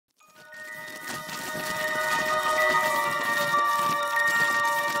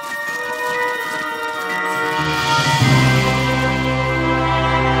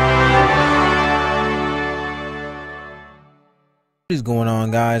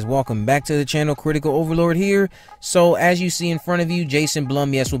guys, welcome back to the channel. Critical Overlord here. So as you see in front of you, Jason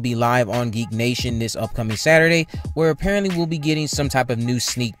Blum, yes, will be live on Geek Nation this upcoming Saturday, where apparently we'll be getting some type of new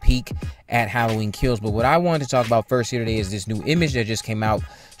sneak peek at Halloween Kills. But what I wanted to talk about first here today is this new image that just came out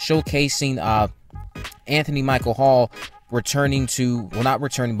showcasing Anthony Michael Hall returning to, well, not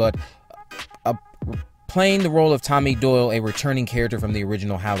returning, but playing the role of Tommy Doyle, a returning character from the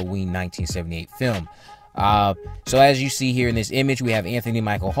original Halloween 1978 film. So as you see here in this image, we have Anthony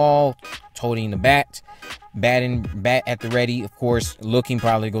Michael Hall toting the bat at the ready, of course, looking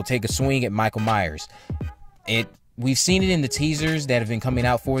probably to go take a swing at Michael Myers. We've seen it in the teasers that have been coming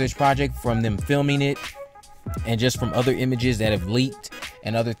out for this project, from them filming it and just from other images that have leaked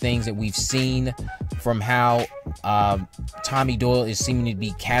and other things that we've seen from how Tommy Doyle is seeming to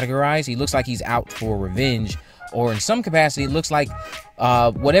be categorized. He looks like he's out for revenge, or in some capacity, it looks like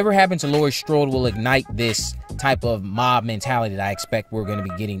whatever happened to Laurie Strode will ignite this type of mob mentality that I expect we're going to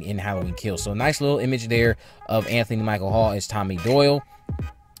be getting in Halloween Kills. So nice little image there of Anthony Michael Hall as Tommy Doyle.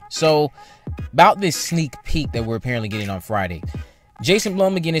 So about this sneak peek that we're apparently getting on Friday, Jason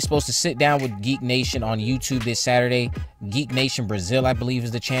Blum again is supposed to sit down with Geek Nation on YouTube this Saturday. Geek Nation Brazil, I believe,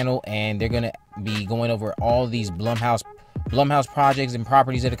 is the channel, and they're going to be going over all these Blumhouse projects and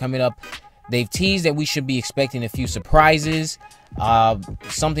properties that are coming up. They've teased that we should be expecting a few surprises,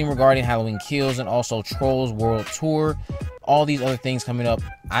 something regarding Halloween Kills, and also Trolls World Tour. All these other things coming up.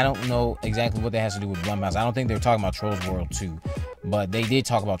 I don't know exactly what that has to do with Blumhouse. I don't think they're talking about Trolls World 2, but they did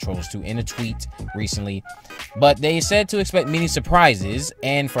talk about Trolls 2 in a tweet recently. But they said to expect many surprises,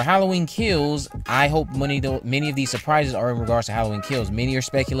 and for Halloween Kills, I hope many of these surprises are in regards to Halloween Kills. Many are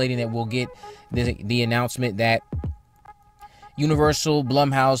speculating that we'll get the announcement that Universal,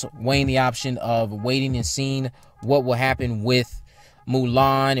 Blumhouse weighing the option of waiting and seeing what will happen with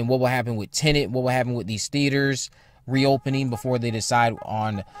Mulan and what will happen with Tenet, what will happen with these theaters reopening before they decide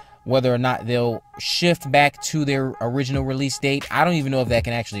on whether or not they'll shift back to their original release date. I don't even know if that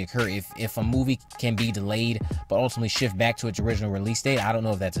can actually occur. If a movie can be delayed but ultimately shift back to its original release date, I don't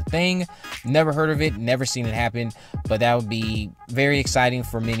know if that's a thing. Never heard of it, never seen it happen, but that would be very exciting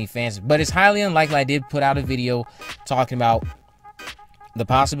for many fans. But it's highly unlikely. I did put out a video talking about the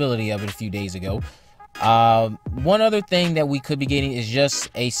possibility of it a few days ago. One other thing that we could be getting is just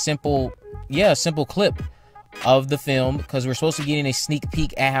a simple clip of the film, because we're supposed to be getting a sneak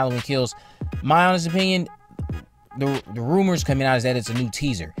peek at Halloween Kills. My honest opinion, the rumors coming out is that it's a new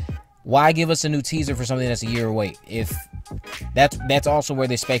teaser. Why give us a new teaser for something that's a year away? If that's also where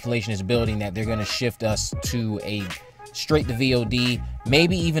the speculation is building, that they're going to shift us to a straight to VOD,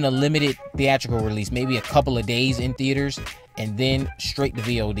 maybe even a limited theatrical release, maybe a couple of days in theaters and then straight to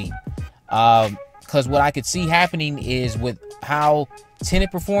VOD. Because what I could see happening is, with how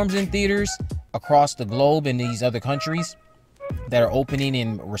Tenet performs in theaters across the globe in these other countries that are opening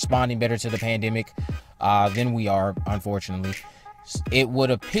and responding better to the pandemic than we are, unfortunately, it would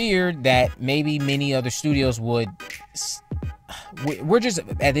appear that maybe many other studios would, we're just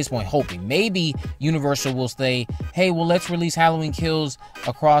at this point hoping, maybe Universal will say, hey, well, let's release Halloween Kills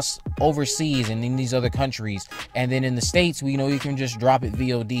across overseas and in these other countries, and then in the States, you can just drop it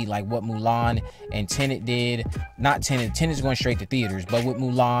VOD, like what Mulan and Tenet did. Not Tenet, Tenet's going straight to theaters, but with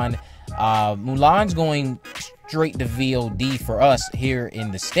Mulan's going straight to VOD for us here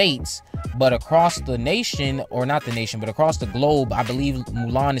in the States, but across the nation, or not the nation, but across the globe, I believe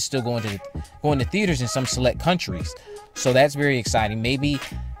Mulan is still going to theaters in some select countries. So that's very exciting. Maybe,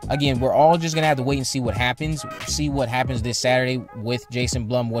 again, we're all just gonna have to wait and see what happens this Saturday with Jason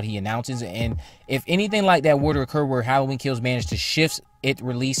Blum, what he announces. And if anything like that were to occur, where Halloween Kills managed to shift its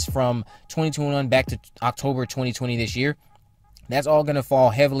release from 2021 back to October 2020 this year, that's all going to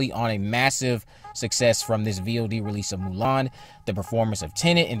fall heavily on a massive success from this VOD release of Mulan, the performance of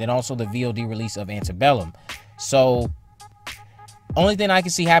Tenet, and then also the VOD release of Antebellum. So only thing I can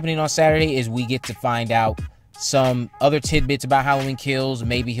see happening on Saturday is we get to find out some other tidbits about Halloween Kills.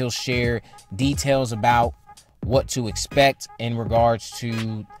 Maybe he'll share details about what to expect in regards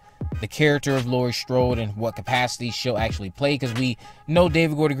to the character of Laurie Strode and what capacity she'll actually play, because we know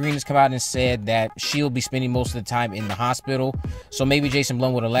David Gordon Green has come out and said that she'll be spending most of the time in the hospital. So maybe Jason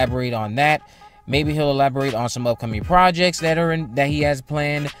Blum would elaborate on that. Maybe he'll elaborate on some upcoming projects that he has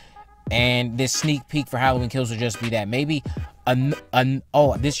planned, and this sneak peek for Halloween Kills will just be that. Maybe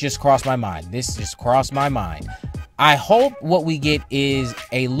oh, this just crossed my mind. I hope what we get is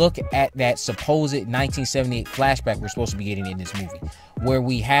a look at that supposed 1978 flashback we're supposed to be getting in this movie, where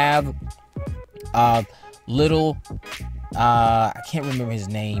we have I can't remember his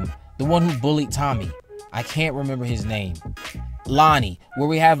name, the one who bullied Tommy. I can't remember his name. Lonnie, where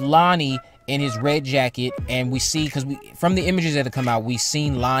we have Lonnie in his red jacket, and we see, because from the images that have come out, we've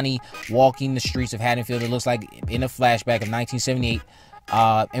seen Lonnie walking the streets of Haddonfield. It looks like in a flashback of 1978.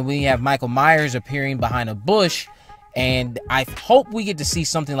 And we have Michael Myers appearing behind a bush, and I hope we get to see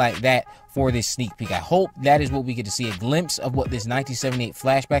something like that for this sneak peek. I hope that is what we get to see, a glimpse of what this 1978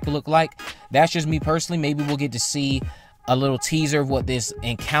 flashback will look like. That's just me personally. Maybe we'll get to see a little teaser of what this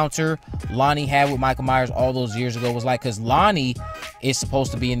encounter Lonnie had with Michael Myers all those years ago was like, because Lonnie is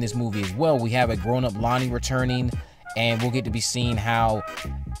supposed to be in this movie as well. We have a grown-up Lonnie returning, and we'll get to be seeing how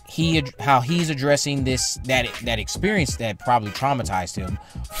he's addressing that experience that probably traumatized him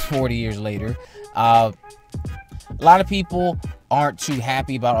 40 years later. A lot of people aren't too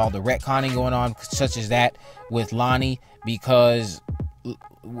happy about all the retconning going on, such as that with Lonnie, because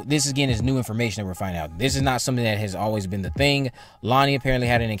this again is new information that we're finding out. This is not something that has always been the thing. Lonnie apparently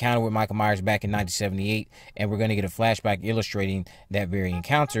had an encounter with Michael Myers back in 1978, and we're going to get a flashback illustrating that very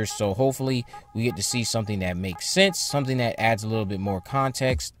encounter. So hopefully we get to see something that makes sense, something that adds a little bit more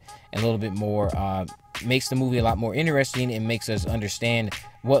context and a little bit more, makes the movie a lot more interesting and makes us understand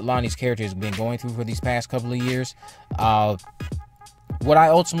what Lonnie's character has been going through for these past couple of years. What I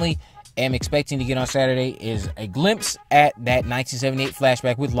ultimately am expecting to get on Saturday is a glimpse at that 1978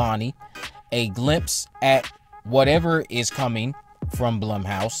 flashback with Lonnie, a glimpse at whatever is coming from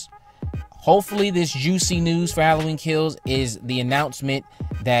Blumhouse. Hopefully this juicy news for Halloween Kills is the announcement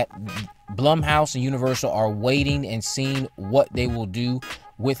that Blumhouse and Universal are waiting and seeing what they will do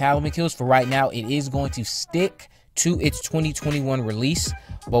with Halloween Kills. For right now, it is going to stick to its 2021 release,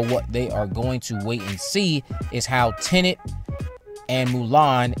 but what they are going to wait and see is how Tenet and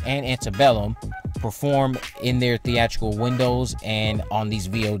Mulan and Antebellum perform in their theatrical windows and on these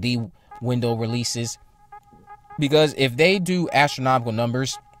VOD window releases. Because if they do astronomical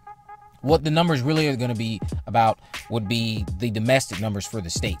numbers, what the numbers really are going to be about would be the domestic numbers for the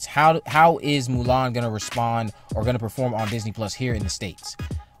States. How is Mulan going to respond or going to perform on Disney Plus here in the States?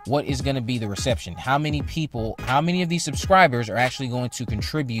 What is going to be the reception? How many people, how many of these subscribers are actually going to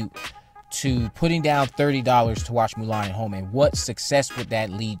contribute to putting down $30 to watch Mulan at home, and what success would that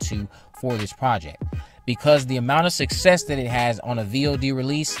lead to for this project? Because the amount of success that it has on a VOD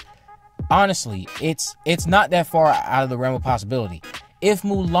release, honestly, it's not that far out of the realm of possibility. If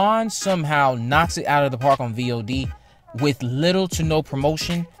Mulan somehow knocks it out of the park on VOD with little to no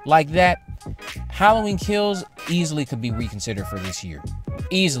promotion like that, Halloween Kills easily could be reconsidered for this year.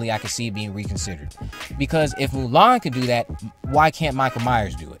 Easily, I could see it being reconsidered. Because if Mulan could do that, why can't Michael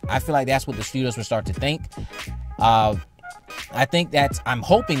Myers do it? I feel like that's what the studios will start to think. I think I'm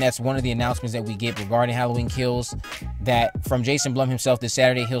hoping that's one of the announcements that we get regarding Halloween Kills, that from Jason Blum himself this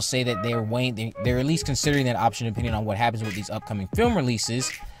Saturday, he'll say that they're at least considering that option depending on what happens with these upcoming film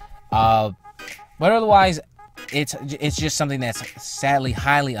releases. But otherwise, it's just something that's sadly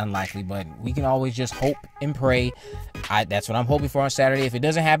highly unlikely, but we can always just hope and pray. That's what I'm hoping for on Saturday. If it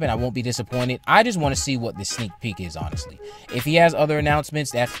doesn't happen, I won't be disappointed. I just want to see what the sneak peek is, honestly. If he has other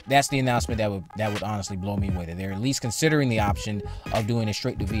announcements, that's the announcement that would honestly blow me away. That they're at least considering the option of doing a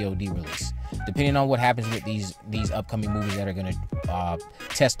straight to VOD release, depending on what happens with these upcoming movies that are going to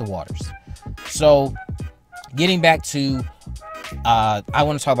test the waters. So, getting back to I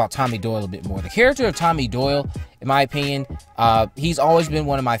want to talk about Tommy Doyle a bit more. The character of Tommy Doyle, in my opinion, he's always been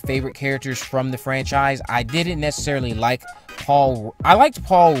one of my favorite characters from the franchise. I didn't necessarily like I liked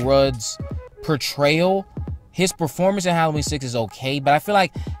Paul Rudd's portrayal. His performance in Halloween 6 is okay, but I feel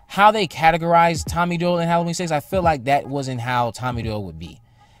like how they categorized Tommy Doyle in Halloween 6, I feel like that wasn't how Tommy Doyle would be.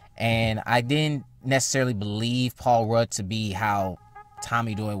 And I didn't necessarily believe Paul Rudd to be how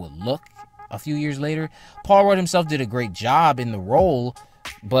Tommy Doyle would look a few years later. Paul Rudd himself did a great job in the role,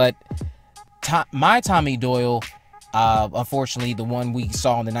 but my Tommy Doyle, unfortunately, the one we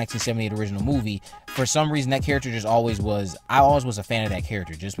saw in the 1978 original movie, for some reason that character just always was, I always was a fan of that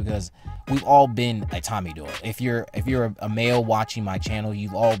character, just because we've all been a Tommy Doyle. If you're a male watching my channel,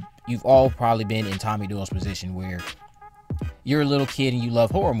 you've all probably been in Tommy Doyle's position, where you're a little kid and you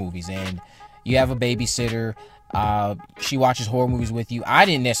love horror movies and you have a babysitter. She watches horror movies with you. I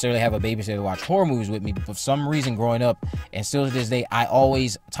didn't necessarily have a babysitter to watch horror movies with me, but for some reason growing up, and still to this day,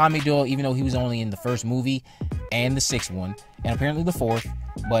 Tommy Doyle, even though he was only in the first movie and the sixth one, and apparently the fourth,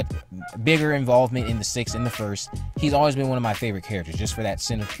 but bigger involvement in the sixth and the first, he's always been one of my favorite characters, just for that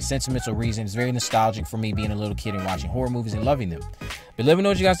sentimental reason. It's very nostalgic for me being a little kid and watching horror movies and loving them. But let me know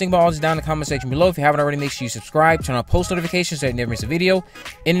what you guys think about all this down in the comment section below. If you haven't already, make sure you subscribe, turn on post notifications so you never miss a video.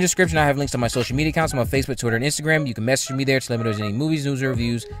 In the description, I have links to my social media accounts on my Facebook, Twitter, and Instagram. You can message me there to let me know if there's any movies, news, or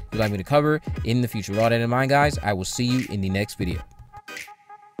reviews you'd like me to cover in the future. With all that in mind, guys, I will see you in the next video.